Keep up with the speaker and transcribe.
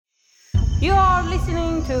You are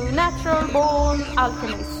listening to Natural Born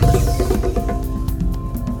Alchemist.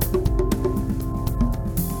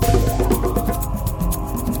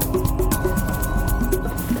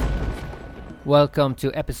 Welcome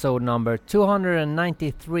to episode number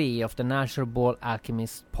 293 of the Natural Born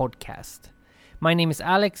Alchemist podcast. My name is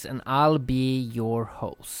Alex and I'll be your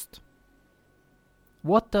host.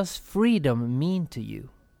 What does freedom mean to you?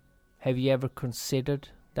 Have you ever considered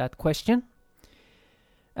that question?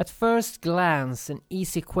 At first glance, an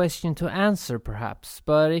easy question to answer perhaps,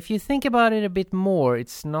 but if you think about it a bit more,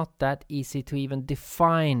 it's not that easy to even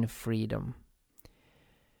define freedom.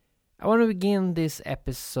 I want to begin this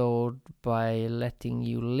episode by letting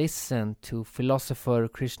you listen to philosopher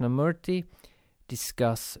Krishnamurti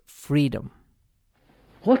discuss freedom.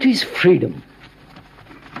 What is freedom?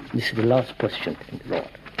 This is the last question, thank the Lord.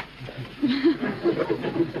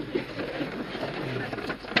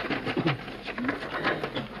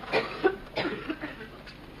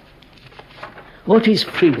 What is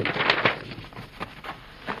freedom?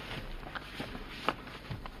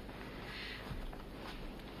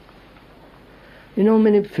 You know,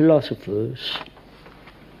 many philosophers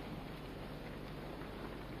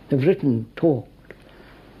have written, talked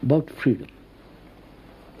about freedom.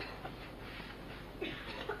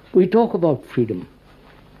 We talk about freedom.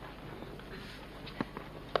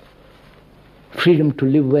 Freedom to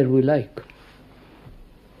live where we like.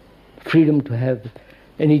 Freedom to have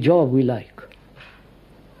any job we like.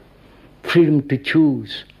 Freedom to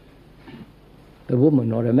choose a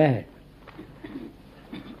woman or a man.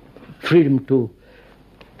 Freedom to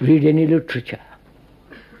read any literature.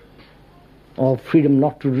 Or freedom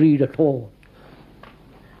not to read at all.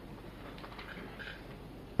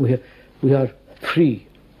 We are free.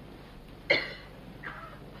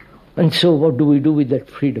 And so what do we do with that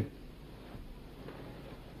freedom?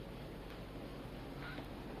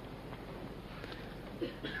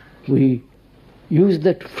 We use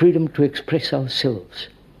that freedom to express ourselves,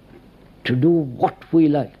 to do what we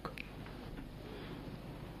like.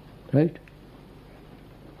 Right?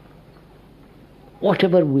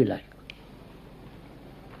 Whatever we like.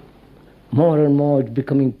 More and more it's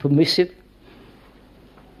becoming permissive.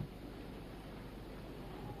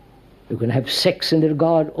 You can have sex in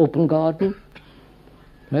the open garden,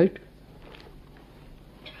 right?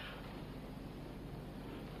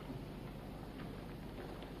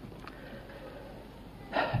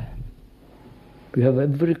 We have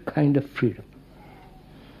every kind of freedom.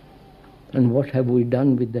 And what have we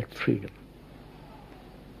done with that freedom?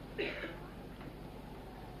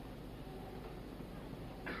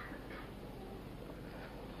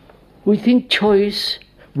 We think choice,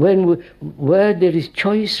 where there is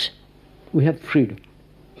choice, we have freedom.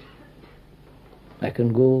 I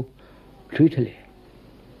can go to Italy,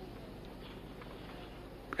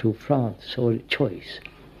 to France, or choice.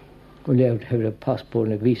 Only I have to have a passport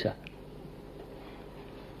and a visa.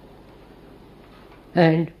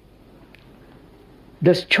 And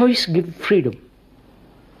does choice give freedom?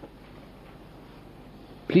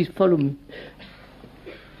 Please follow me.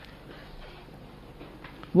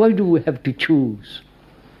 Why do we have to choose?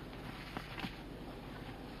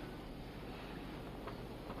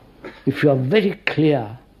 If you are very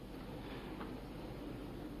clear,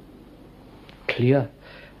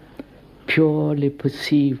 purely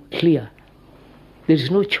perceived, clear, there is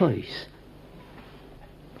no choice.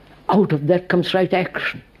 Out of that comes right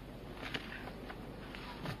action.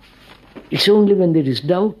 It's only when there is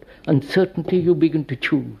doubt, uncertainty, you begin to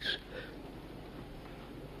choose.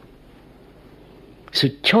 So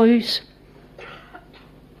choice,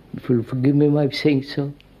 if you'll forgive me by saying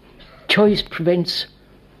so, choice prevents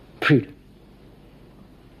freedom.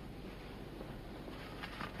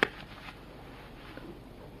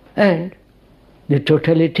 And the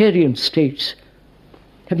totalitarian states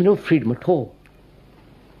have no freedom at all.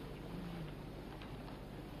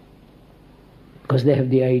 Because they have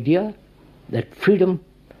the idea that freedom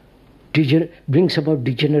brings about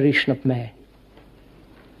degeneration of man.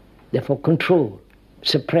 Therefore control,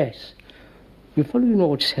 suppress. You follow, you know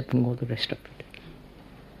what's happening, all the rest of it.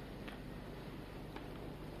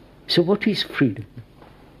 So what is freedom?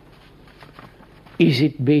 Is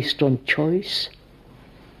it based on choice?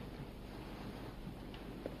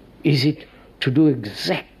 Is it to do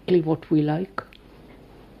exactly what we like?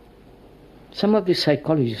 Some of the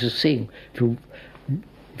psychologists are saying,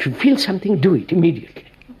 if you feel something, do it immediately.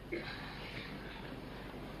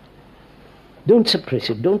 Don't suppress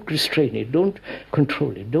it, don't restrain it, don't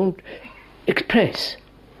control it, don't express.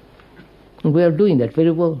 And we are doing that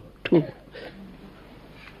very well too.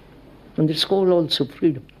 And it's called also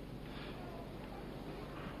freedom.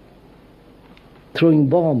 Throwing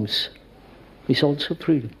bombs is also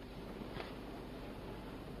freedom.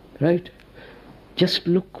 Right? Just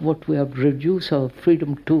look what we have reduced our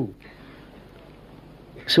freedom to.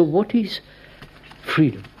 So what is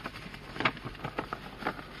freedom?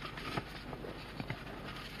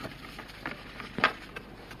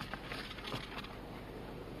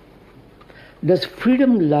 Does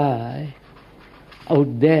freedom lie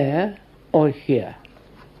out there or here?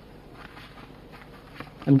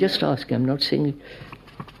 I'm just asking, I'm not saying it.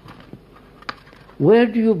 Where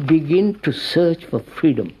do you begin to search for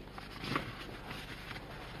freedom?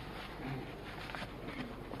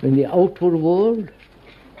 In the outward world?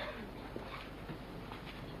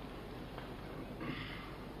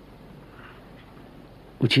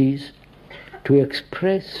 Which is to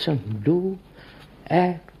express and do,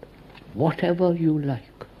 act, whatever you like.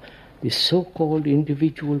 The so-called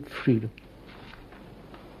individual freedom.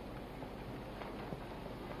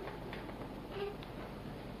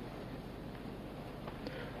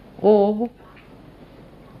 Or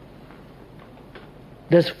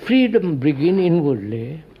does freedom begin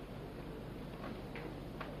inwardly,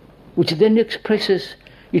 which then expresses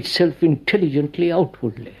itself intelligently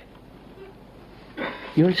outwardly?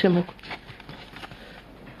 You understand my question?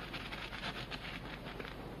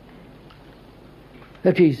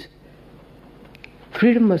 That is,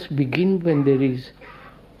 freedom must begin when there is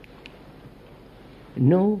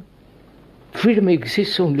no, freedom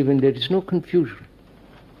exists only when there is no confusion.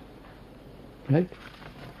 Right?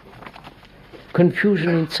 Confusion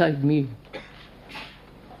inside me.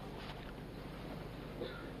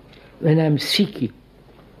 When I'm seeking,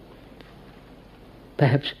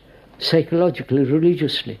 perhaps psychologically,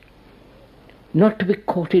 religiously, not to be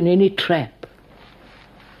caught in any trap.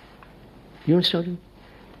 You understand?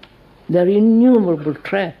 There are innumerable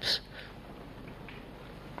traps.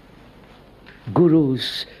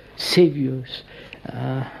 Gurus, saviors,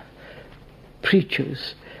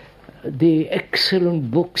 preachers, the excellent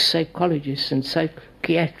books, psychologists and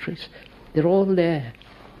psychiatrists, they're all there.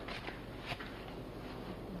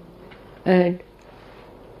 And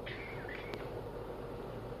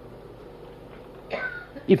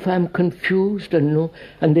if I'm confused and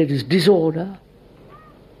there is disorder,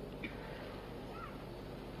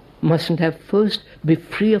 mustn't I first be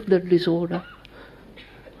free of that disorder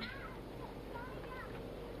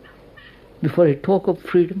before I talk of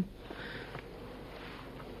freedom?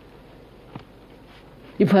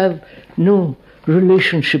 If I have no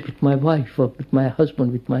relationship with my wife or with my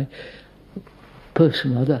husband, with my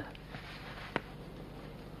person, other,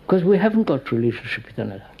 because we haven't got relationship with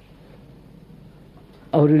another.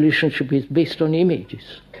 Our relationship is based on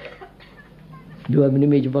images. You have an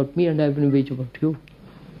image about me and I have an image about you.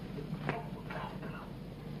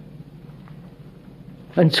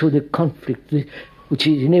 And so the conflict, which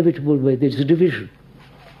is inevitable where there is a division.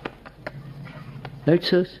 Right,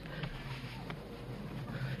 sirs?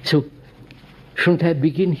 So, shouldn't I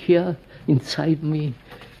begin here, inside me,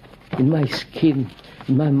 in my skin,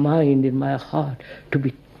 in my mind, in my heart, to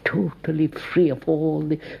be totally free of all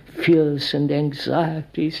the fears and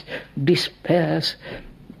anxieties, despairs,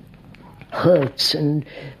 hurts and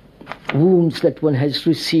wounds that one has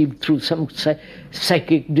received through some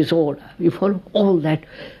psychic disorder? You follow? All that,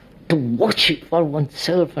 to watch it for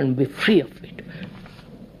oneself and be free of it.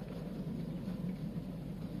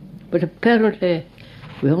 But apparently,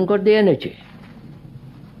 we haven't got the energy.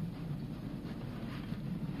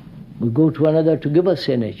 We go to another to give us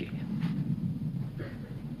energy.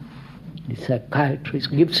 The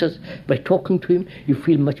psychiatrist gives us, by talking to him, you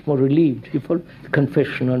feel much more relieved. You follow?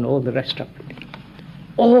 Confession and all the rest of it.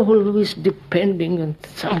 Always depending on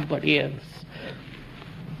somebody else.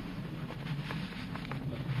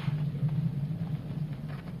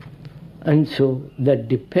 And so that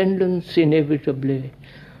dependence inevitably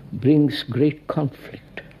brings great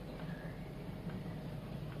conflict,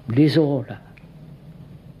 disorder.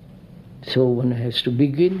 So one has to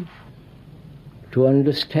begin to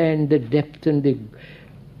understand the depth and the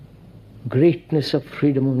greatness of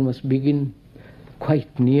freedom. One must begin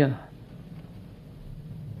quite near.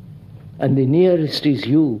 And the nearest is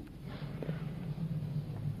you.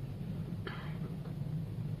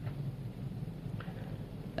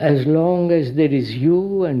 As long as there is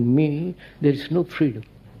you and me, there is no freedom.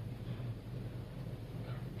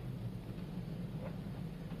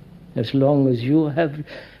 As long as you have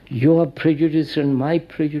your prejudice and my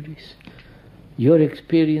prejudice, your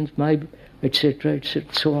experience, my, etc.,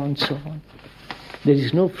 etc., so on, so on, there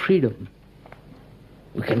is no freedom.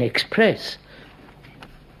 We can express,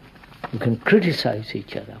 we can criticize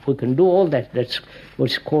each other, we can do all that. That's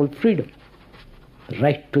what's called freedom. The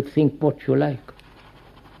right to think what you like.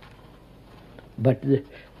 But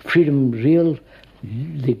freedom real,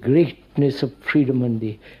 the greatness of freedom and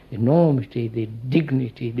the enormity, the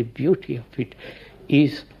dignity, the beauty of it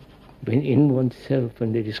is when in oneself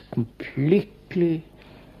and there is completely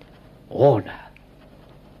order.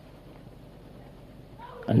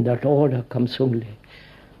 And that order comes only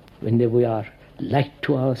when we are light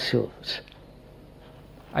to ourselves.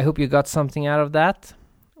 I hope you got something out of that,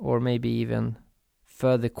 or maybe even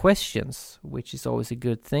further questions, which is always a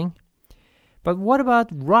good thing. But what about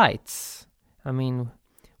rights? I mean,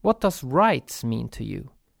 what does rights mean to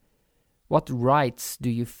you? What rights do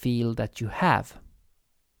you feel that you have?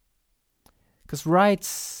 Because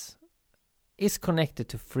rights is connected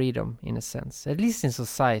to freedom in a sense, at least in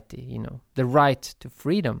society, you know, the right to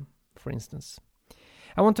freedom, for instance.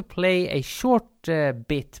 I want to play a short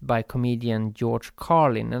bit by comedian George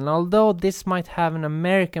Carlin, and although this might have an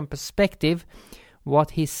American perspective,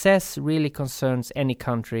 what he says really concerns any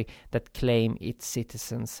country that claim its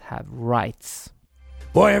citizens have rights.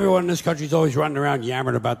 Boy, everyone in this country's always running around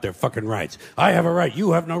yammering about their fucking rights. I have a right,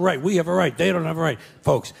 you have no right, we have a right, they don't have a right.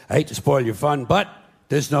 Folks, I hate to spoil your fun, but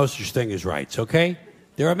there's no such thing as rights, okay?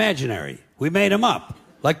 They're imaginary. We made them up,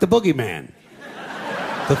 like the boogeyman.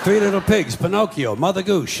 The Three Little Pigs, Pinocchio, Mother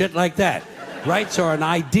Goose, shit like that. Rights are an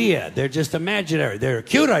idea. They're just imaginary. They're a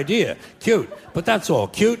cute idea. Cute. But that's all.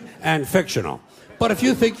 Cute and fictional. But if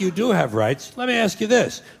you think you do have rights, let me ask you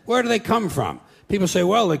this. Where do they come from? People say,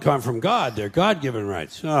 well, they come from God. They're God-given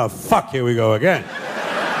rights. Oh, fuck, here we go again.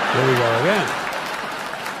 Here we go again.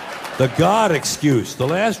 The God excuse. The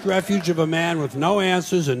last refuge of a man with no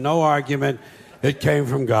answers and no argument. It came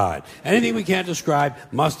from God. Anything we can't describe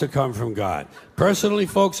must have come from God. Personally,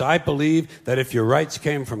 folks, I believe that if your rights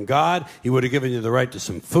came from God, He would have given you the right to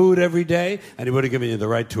some food every day, and He would have given you the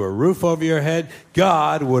right to a roof over your head.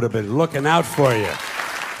 God would have been looking out for you.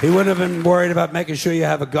 He wouldn't have been worried about making sure you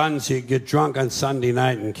have a gun so you can get drunk on Sunday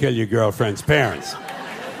night and kill your girlfriend's parents.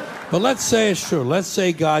 But let's say it's true. Let's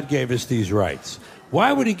say God gave us these rights.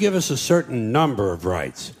 Why would He give us a certain number of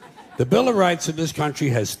rights? The Bill of Rights in this country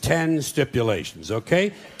has 10 stipulations,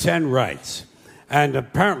 okay? 10 rights. And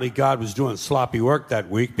apparently God was doing sloppy work that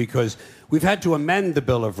week because we've had to amend the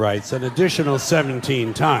Bill of Rights an additional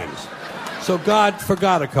 17 times. So God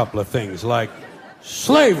forgot a couple of things, like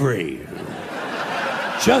slavery.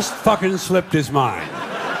 Just fucking slipped his mind.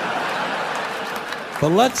 But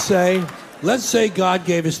let's say God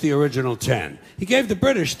gave us the original 10. He gave the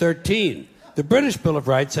British 13. The British Bill of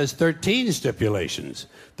Rights has 13 stipulations.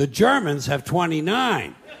 The Germans have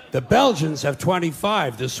 29. The Belgians have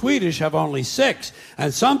 25. The Swedish have only 6.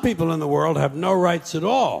 And some people in the world have no rights at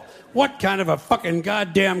all. What kind of a fucking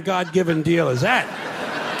goddamn God-given deal is that?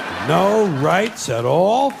 No rights at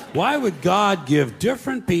all? Why would God give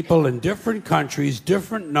different people in different countries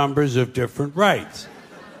different numbers of different rights?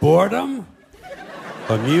 Boredom?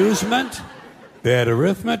 Amusement? Bad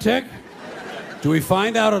arithmetic? Do we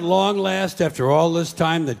find out at long last, after all this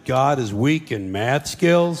time, that God is weak in math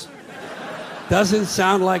skills? Doesn't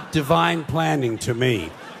sound like divine planning to me.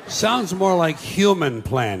 Sounds more like human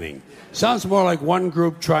planning. Sounds more like one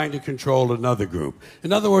group trying to control another group.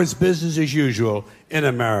 In other words, business as usual in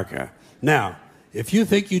America. Now, if you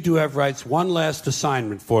think you do have rights, one last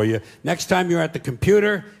assignment for you. Next time you're at the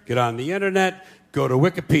computer, get on the internet, go to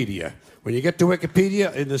Wikipedia. When you get to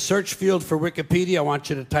Wikipedia, in the search field for Wikipedia, I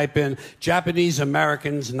want you to type in Japanese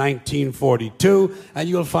Americans 1942, and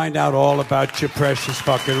you'll find out all about your precious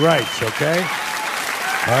fucking rights, okay?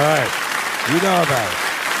 All right. You know about it.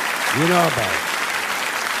 You know about it.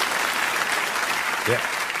 Yeah.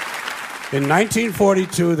 In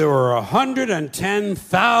 1942, there were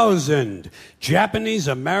 110,000 Japanese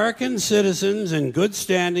American citizens in good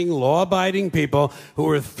standing, law-abiding people who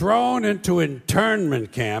were thrown into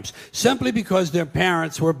internment camps simply because their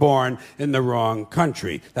parents were born in the wrong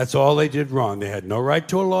country. That's all they did wrong. They had no right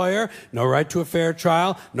to a lawyer, no right to a fair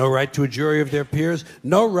trial, no right to a jury of their peers,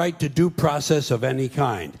 no right to due process of any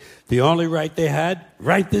kind. The only right they had,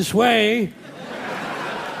 right this way,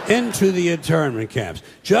 into the internment camps.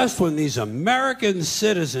 Just when these American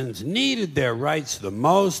citizens needed their rights the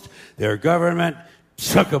most, their government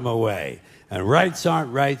took them away. And rights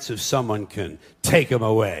aren't rights if someone can take them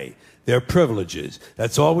away. They're privileges.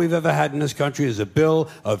 That's all we've ever had in this country is a bill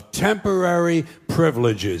of temporary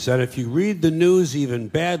privileges. And if you read the news even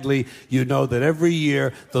badly, you know that every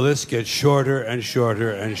year the list gets shorter and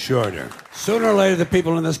shorter and shorter. Sooner or later, the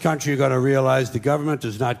people in this country are going to realize the government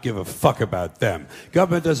does not give a fuck about them.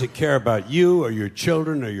 Government doesn't care about you or your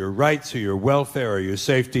children or your rights or your welfare or your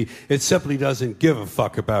safety. It simply doesn't give a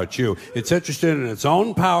fuck about you. It's interested in its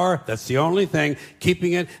own power. That's the only thing,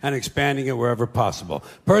 keeping it and expanding it wherever possible.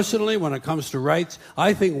 Personally, when it comes to rights,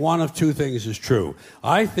 I think one of two things is true.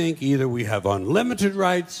 I think either we have unlimited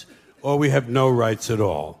rights or we have no rights at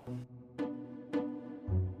all.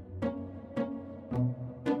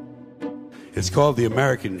 It's called the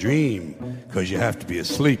American dream because you have to be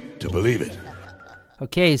asleep to believe it.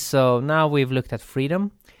 Okay, so now we've looked at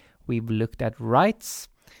freedom, we've looked at rights,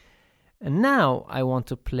 and now I want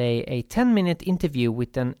to play a 10-minute interview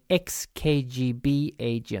with an ex-KGB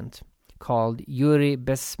agent called Yuri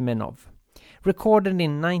Bezmenov, recorded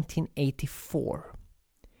in 1984.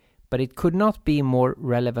 But it could not be more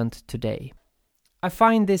relevant today. I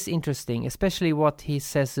find this interesting, especially what he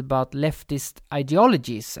says about leftist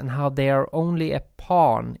ideologies and how they are only a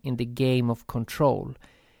pawn in the game of control.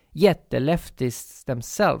 Yet the leftists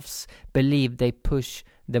themselves believe they push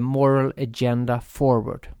the moral agenda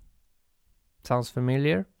forward. Sounds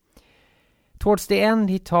familiar? Towards the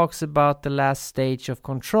end, he talks about the last stage of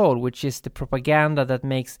control, which is the propaganda that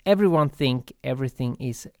makes everyone think everything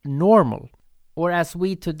is normal, or as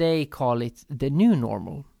we today call it, the new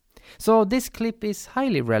normal. So this clip is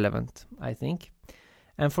highly relevant, I think.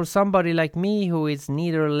 And for somebody like me who is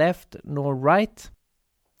neither left nor right,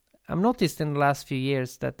 I've noticed in the last few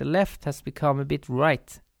years that the left has become a bit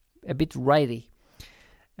righty,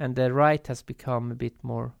 and the right has become a bit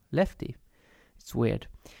more lefty. It's weird.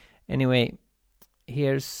 Anyway,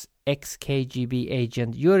 here's ex-KGB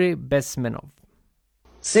agent Yuri Bezmenov.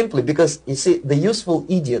 Simply because, you see, the useful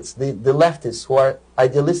idiots, the leftists who are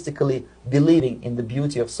idealistically believing in the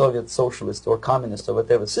beauty of Soviet socialist or communist or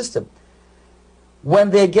whatever system,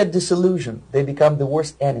 when they get disillusioned, they become the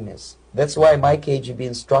worst enemies. That's why my KGB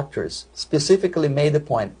instructors specifically made a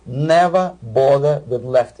point, never bother with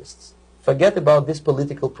leftists. Forget about these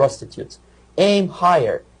political prostitutes. Aim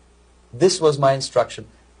higher. This was my instruction.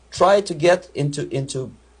 Try to get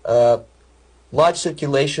into large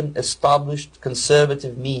circulation, established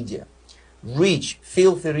conservative media.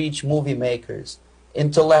 Filthy rich movie makers,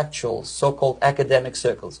 intellectuals, so-called academic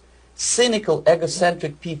circles. Cynical,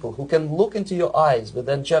 egocentric people who can look into your eyes with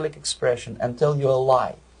angelic expression and tell you a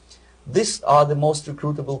lie. These are the most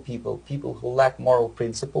recruitable people who lack moral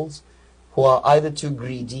principles, who are either too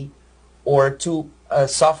greedy or too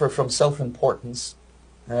suffer from self-importance.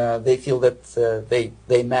 They feel that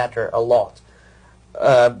they matter a lot.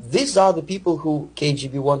 These are the people who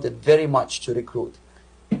KGB wanted very much to recruit.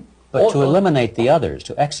 But to eliminate the others,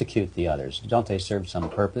 to execute the others, don't they serve some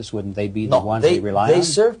purpose? Wouldn't they be the ones they rely on? They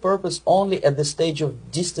serve purpose only at the stage of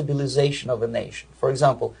destabilization of a nation. For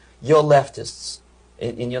example, your leftists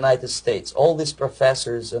in United States, all these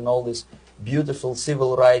professors and all these beautiful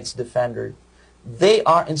civil rights defenders, they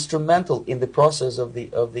are instrumental in the process of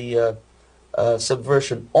the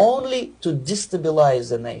subversion only to destabilize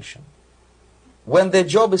the nation. When their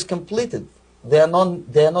job is completed, they are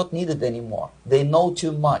not needed anymore. They know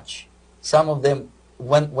too much. Some of them,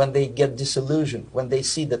 when they get disillusioned, when they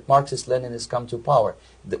see that Marxist-Leninists come to power,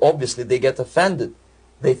 obviously they get offended.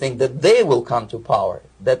 They think that they will come to power.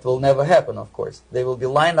 That will never happen, of course. They will be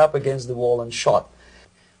lined up against the wall and shot.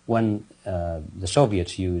 When the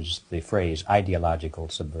Soviets used the phrase ideological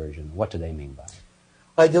subversion, what do they mean by it?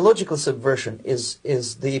 Ideological subversion is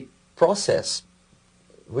the process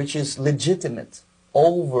which is legitimate,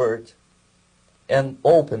 overt, and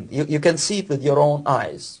open. You can see it with your own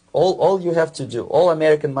eyes. All you have to do, all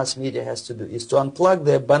American mass media has to do, is to unplug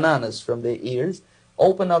their bananas from their ears,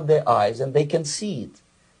 open up their eyes, and they can see it.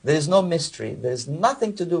 There is no mystery. There is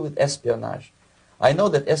nothing to do with espionage. I know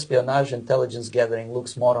that espionage intelligence gathering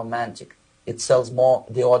looks more romantic. It sells more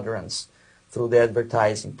deodorants through the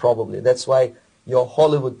advertising, probably. That's why your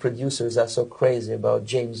Hollywood producers are so crazy about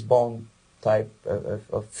James Bond type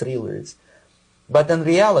of thrillers. But in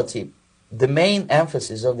reality, the main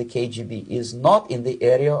emphasis of the KGB is not in the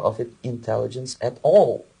area of intelligence at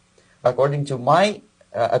all. According to my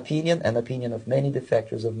opinion and opinion of many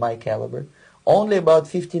defectors of my caliber, only about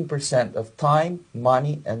 15% of time,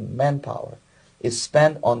 money, and manpower is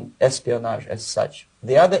spent on espionage as such.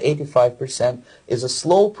 The other 85% is a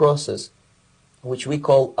slow process which we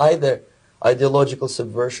call either ideological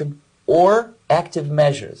subversion or active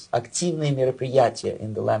measures, активные мероприятия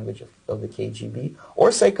in the language of the KGB,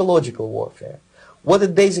 or psychological warfare. What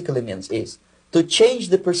it basically means is to change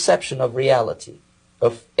the perception of reality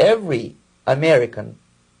of every American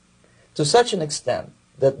to such an extent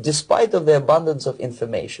that despite of the abundance of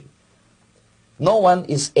information, no one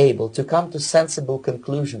is able to come to sensible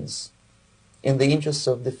conclusions in the interests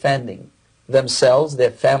of defending themselves,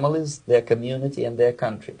 their families, their community, and their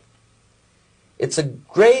country. It's a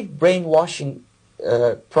great brainwashing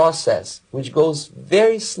process which goes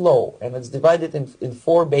very slow, and it's divided in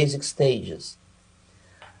 4 basic stages.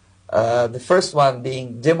 The first one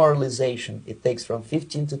being demoralization. It takes from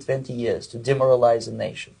 15 to 20 years to demoralize a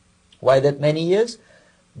nation. Why that many years?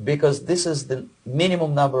 Because this is the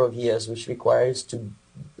minimum number of years which requires to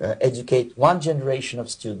educate one generation of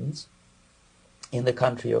students in the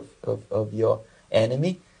country of your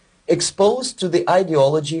enemy, exposed to the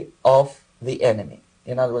ideology of the enemy.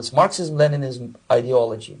 In other words, Marxism-Leninism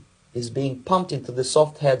ideology is being pumped into the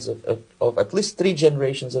soft heads of at least 3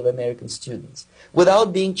 generations of American students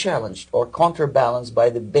without being challenged or counterbalanced by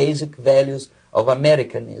the basic values of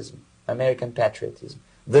Americanism, American patriotism.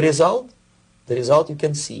 The result you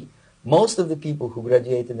can see. Most of the people who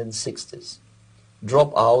graduated in the 60s,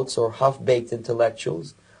 dropouts or half-baked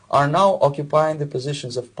intellectuals, are now occupying the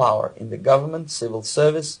positions of power in the government, civil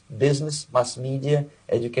service, business, mass media,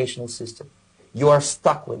 educational system. You are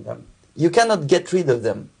stuck with them. You cannot get rid of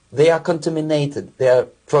them. They are contaminated. They are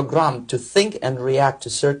programmed to think and react to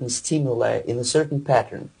certain stimuli in a certain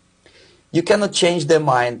pattern. You cannot change their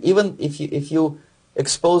mind, even if you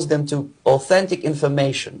expose them to authentic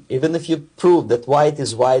information, even if you prove that white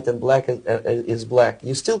is white and black is black.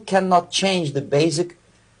 You still cannot change the basic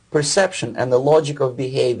perception and the logic of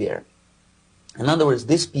behavior. In other words,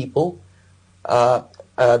 these people,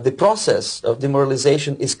 the process of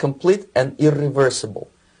demoralization is complete and irreversible.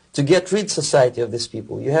 To get rid society of these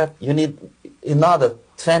people, you need another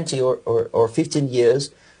 20 or 15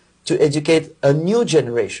 years to educate a new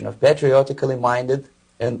generation of patriotically minded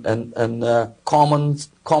and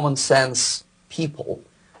common sense people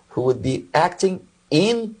who would be acting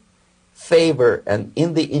in favor and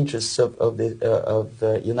in the interests of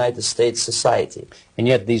the United States society. And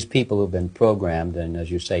yet these people who've been programmed and,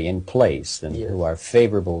 as you say, in place and who are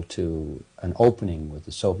favorable to an opening with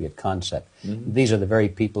the Soviet concept, these are the very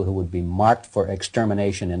people who would be marked for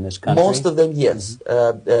extermination in this country? Most of them, yes.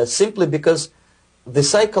 Simply because the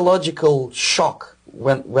psychological shock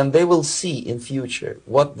when they will see in future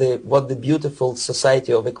what the beautiful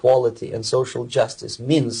society of equality and social justice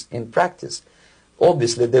means in practice,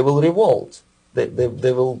 obviously they will revolt. They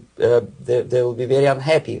will be very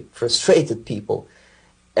unhappy, frustrated people.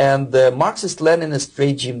 And the Marxist-Leninist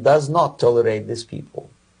regime does not tolerate these people.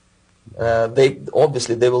 They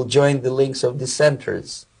will join the links of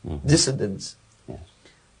dissenters, dissidents.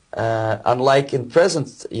 Unlike in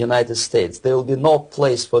present United States, there will be no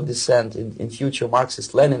place for dissent in future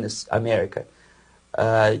Marxist-Leninist America.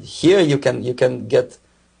 Here you can get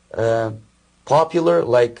popular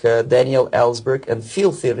like Daniel Ellsberg and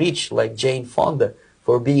filthy rich like Jane Fonda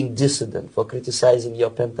for being dissident, for criticizing your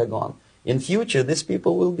Pentagon. In future, these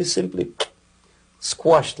people will be simply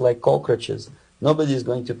squashed like cockroaches. Nobody is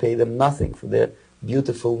going to pay them nothing for their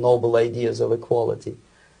beautiful, noble ideas of equality.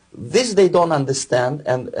 This they don't understand,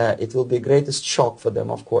 and it will be the greatest shock for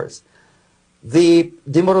them, of course. The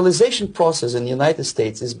demoralization process in the United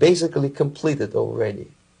States is basically completed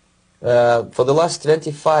already. For the last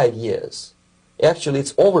 25 years. Actually,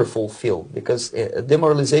 it's overfulfilled because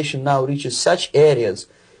demoralization now reaches such areas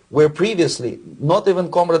where previously not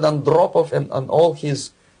even Comrade Andropov and all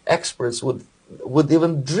his experts would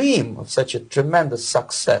even dream of such a tremendous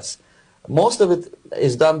success. Most of it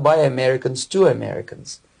is done by Americans to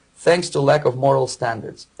Americans, thanks to lack of moral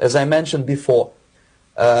standards. As I mentioned before,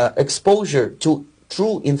 exposure to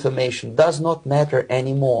true information does not matter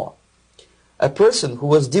anymore. A person who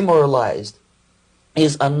was demoralized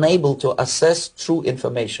is unable to assess true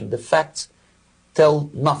information. The facts tell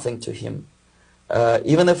nothing to him.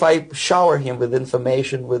 Even if I shower him with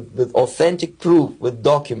information, with authentic proof, with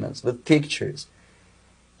documents, with pictures,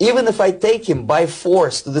 even if I take him by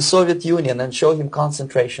force to the Soviet Union and show him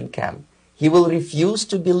concentration camp, he will refuse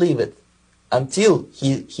to believe it until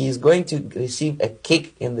he is going to receive a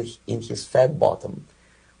kick in his fat bottom.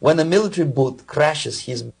 When a military boot crashes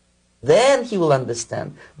then he will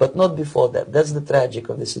understand, but not before that. That's the tragic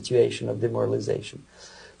of the situation of demoralization.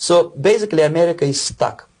 So basically America is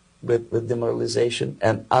stuck with demoralization,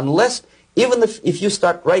 and unless, even if you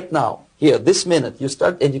start right now, here, this minute, you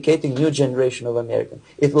start educating new generation of Americans,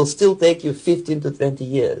 it will still take you 15 to 20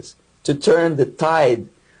 years to turn the tide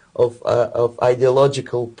of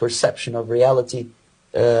ideological perception of reality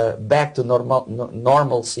back to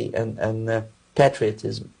normalcy and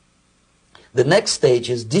patriotism. The next stage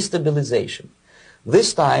is destabilization.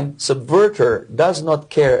 This time, subverter does not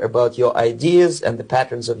care about your ideas and the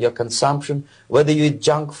patterns of your consumption. Whether you eat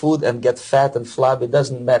junk food and get fat and flabby, it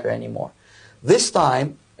doesn't matter anymore. This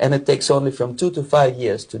time, and it takes only from 2 to 5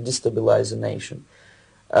 years to destabilize a nation,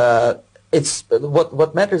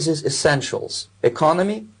 what matters is essentials: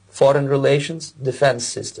 economy, foreign relations, defense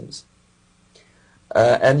systems.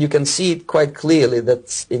 And you can see it quite clearly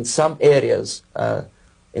that in some areas,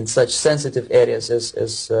 in such sensitive areas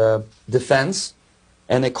as defense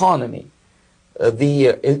and economy,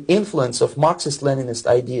 the influence of Marxist-Leninist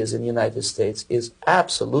ideas in the United States is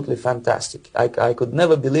absolutely fantastic. I could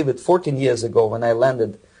never believe it 14 years ago when I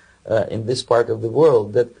landed in this part of the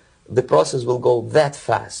world that the process will go that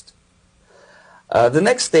fast. The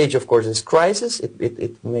next stage, of course, is crisis.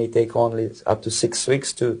 It may take only up to 6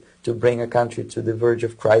 weeks to bring a country to the verge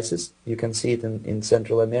of crisis. You can see it in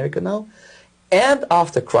Central America now. And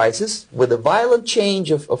after crisis, with a violent change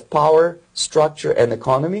of power, structure, and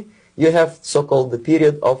economy, you have so-called the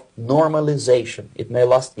period of normalization. It may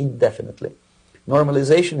last indefinitely.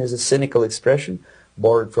 Normalization is a cynical expression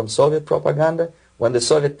borrowed from Soviet propaganda. When the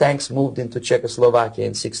Soviet tanks moved into Czechoslovakia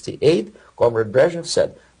in '68, Comrade Brezhnev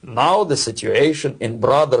said, "Now the situation in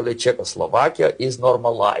brotherly Czechoslovakia is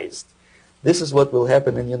normalized." This is what will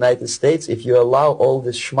happen in the United States if you allow all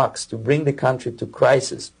these schmucks to bring the country to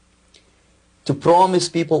crisis, to promise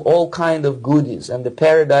people all kind of goodies and the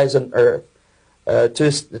paradise on earth,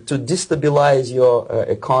 to destabilize your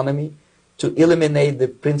economy, to eliminate the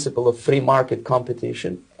principle of free market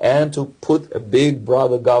competition, and to put a big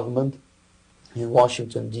brother government in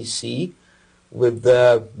Washington, D.C., with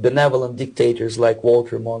benevolent dictators like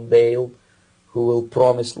Walter Mondale, who will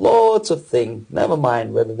promise lots of things, never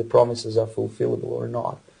mind whether the promises are fulfillable or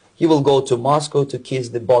not. He will go to Moscow to kiss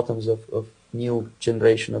the bottoms of new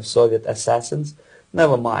generation of Soviet assassins.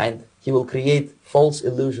 Never mind. He will create false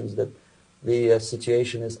illusions that the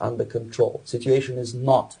situation is under control. Situation is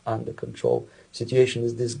not under control. Situation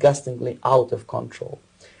is disgustingly out of control.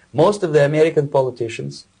 Most of the American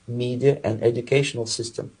politicians, media, and educational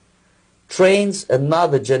system trains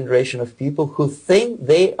another generation of people who think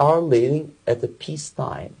they are living at a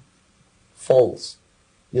peacetime. False.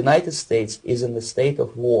 The United States is in the state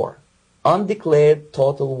of war, undeclared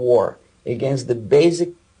total war against the basic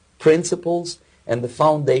principles and the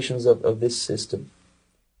foundations of this system.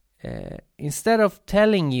 Instead of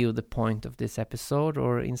telling you the point of this episode,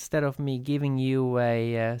 or instead of me giving you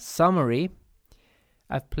a summary,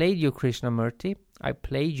 I've played you Krishnamurti, I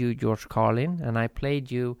played you George Carlin, and I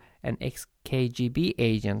played you an ex-KGB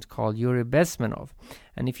agent called Yuri Bezmenov.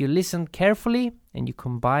 And if you listen carefully and you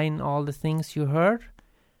combine all the things you heard,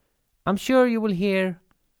 I'm sure you will hear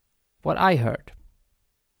what I heard.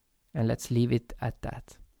 And let's leave it at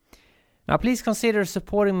that. Now please consider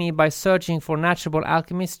supporting me by searching for Natural Born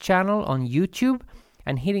Alchemist channel on YouTube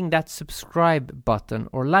and hitting that subscribe button,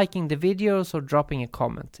 or liking the videos, or dropping a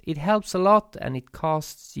comment. It helps a lot and it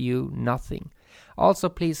costs you nothing. Also,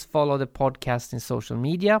 please follow the podcast in social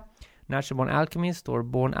media, Natural Born Alchemist or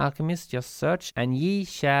Born Alchemist, just search and ye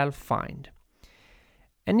shall find.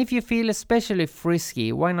 And if you feel especially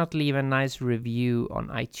frisky, why not leave a nice review on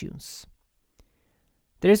iTunes?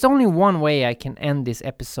 There is only one way I can end this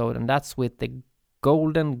episode, and that's with the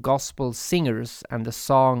Golden Gospel Singers and the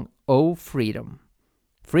song "Oh Freedom."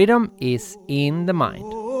 Freedom is in the mind.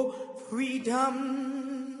 Oh,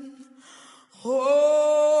 freedom.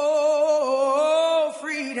 Oh,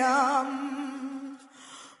 freedom.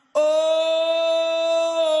 Oh,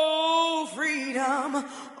 freedom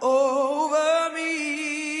over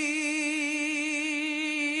me.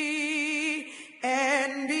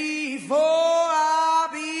 And before I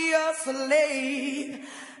be a slave,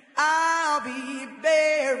 I'll be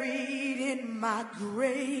buried in my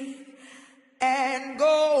grave and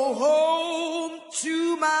go home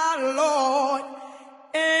to my Lord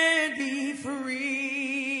and be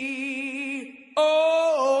free.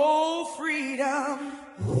 Oh, freedom.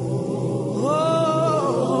 Oh,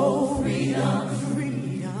 freedom.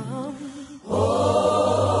 Freedom. Oh,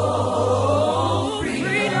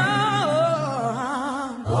 freedom.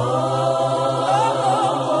 Oh,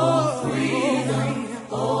 freedom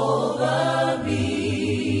over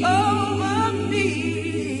me. Over me.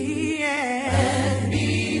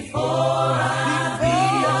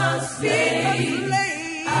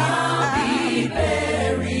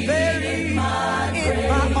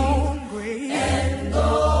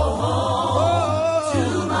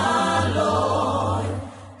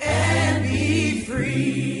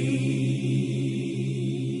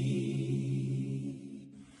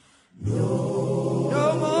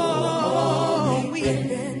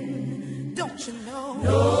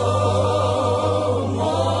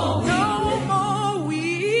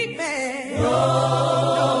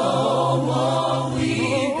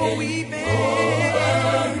 we